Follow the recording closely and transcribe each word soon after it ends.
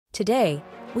Today,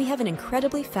 we have an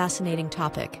incredibly fascinating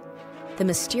topic: the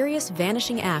mysterious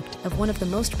vanishing act of one of the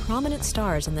most prominent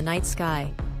stars in the night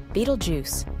sky,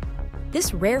 Betelgeuse.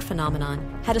 This rare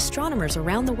phenomenon had astronomers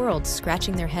around the world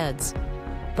scratching their heads.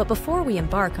 But before we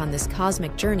embark on this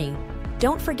cosmic journey,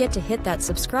 don't forget to hit that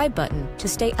subscribe button to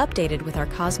stay updated with our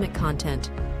cosmic content.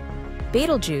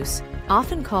 Betelgeuse,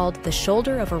 often called the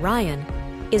Shoulder of Orion,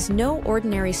 is no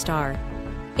ordinary star.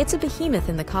 It's a behemoth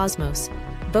in the cosmos,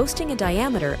 boasting a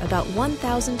diameter about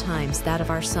 1,000 times that of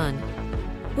our Sun.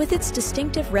 With its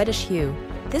distinctive reddish hue,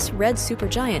 this red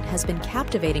supergiant has been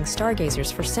captivating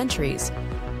stargazers for centuries.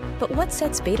 But what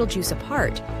sets Betelgeuse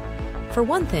apart? For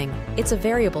one thing, it's a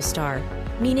variable star,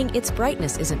 meaning its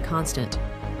brightness isn't constant.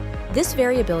 This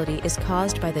variability is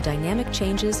caused by the dynamic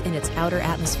changes in its outer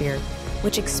atmosphere,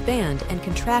 which expand and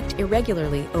contract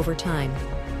irregularly over time.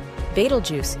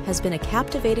 Betelgeuse has been a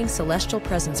captivating celestial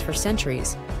presence for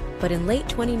centuries, but in late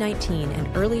 2019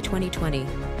 and early 2020,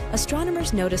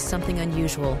 astronomers noticed something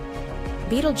unusual.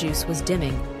 Betelgeuse was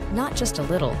dimming, not just a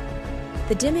little.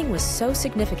 The dimming was so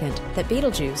significant that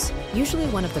Betelgeuse, usually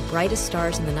one of the brightest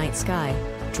stars in the night sky,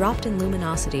 dropped in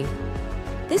luminosity.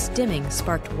 This dimming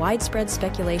sparked widespread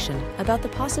speculation about the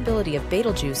possibility of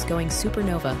Betelgeuse going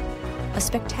supernova, a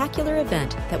spectacular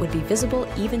event that would be visible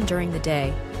even during the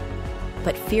day.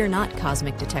 But fear not,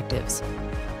 cosmic detectives.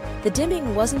 The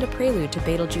dimming wasn't a prelude to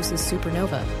Betelgeuse's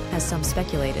supernova, as some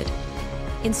speculated.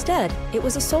 Instead, it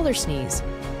was a solar sneeze,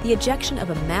 the ejection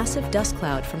of a massive dust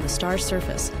cloud from the star's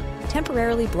surface,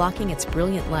 temporarily blocking its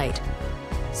brilliant light.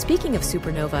 Speaking of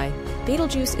supernovae,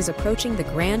 Betelgeuse is approaching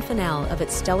the grand finale of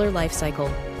its stellar life cycle.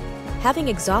 Having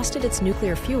exhausted its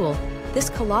nuclear fuel, this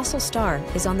colossal star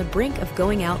is on the brink of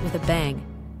going out with a bang.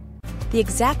 The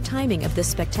exact timing of this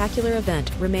spectacular event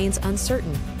remains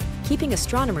uncertain, keeping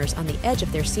astronomers on the edge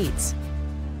of their seats.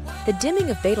 The dimming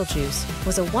of Betelgeuse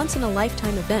was a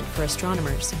once-in-a-lifetime event for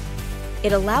astronomers.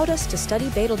 It allowed us to study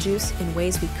Betelgeuse in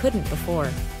ways we couldn't before.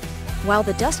 While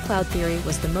the dust cloud theory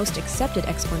was the most accepted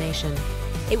explanation,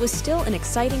 it was still an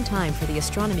exciting time for the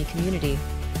astronomy community.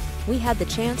 We had the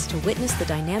chance to witness the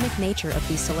dynamic nature of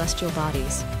these celestial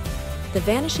bodies. The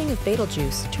vanishing of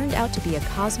Betelgeuse turned out to be a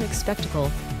cosmic spectacle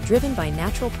driven by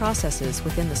natural processes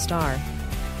within the star.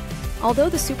 Although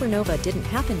the supernova didn't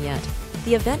happen yet,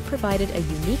 the event provided a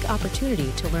unique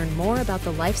opportunity to learn more about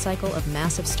the life cycle of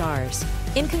massive stars.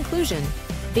 In conclusion,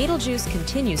 Betelgeuse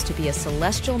continues to be a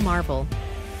celestial marvel.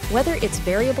 Whether its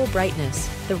variable brightness,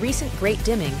 the recent great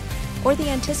dimming, or the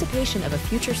anticipation of a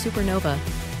future supernova,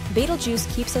 Betelgeuse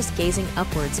keeps us gazing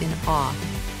upwards in awe.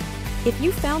 If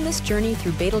you found this journey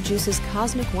through Betelgeuse's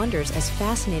cosmic wonders as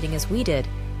fascinating as we did,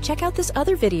 check out this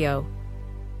other video.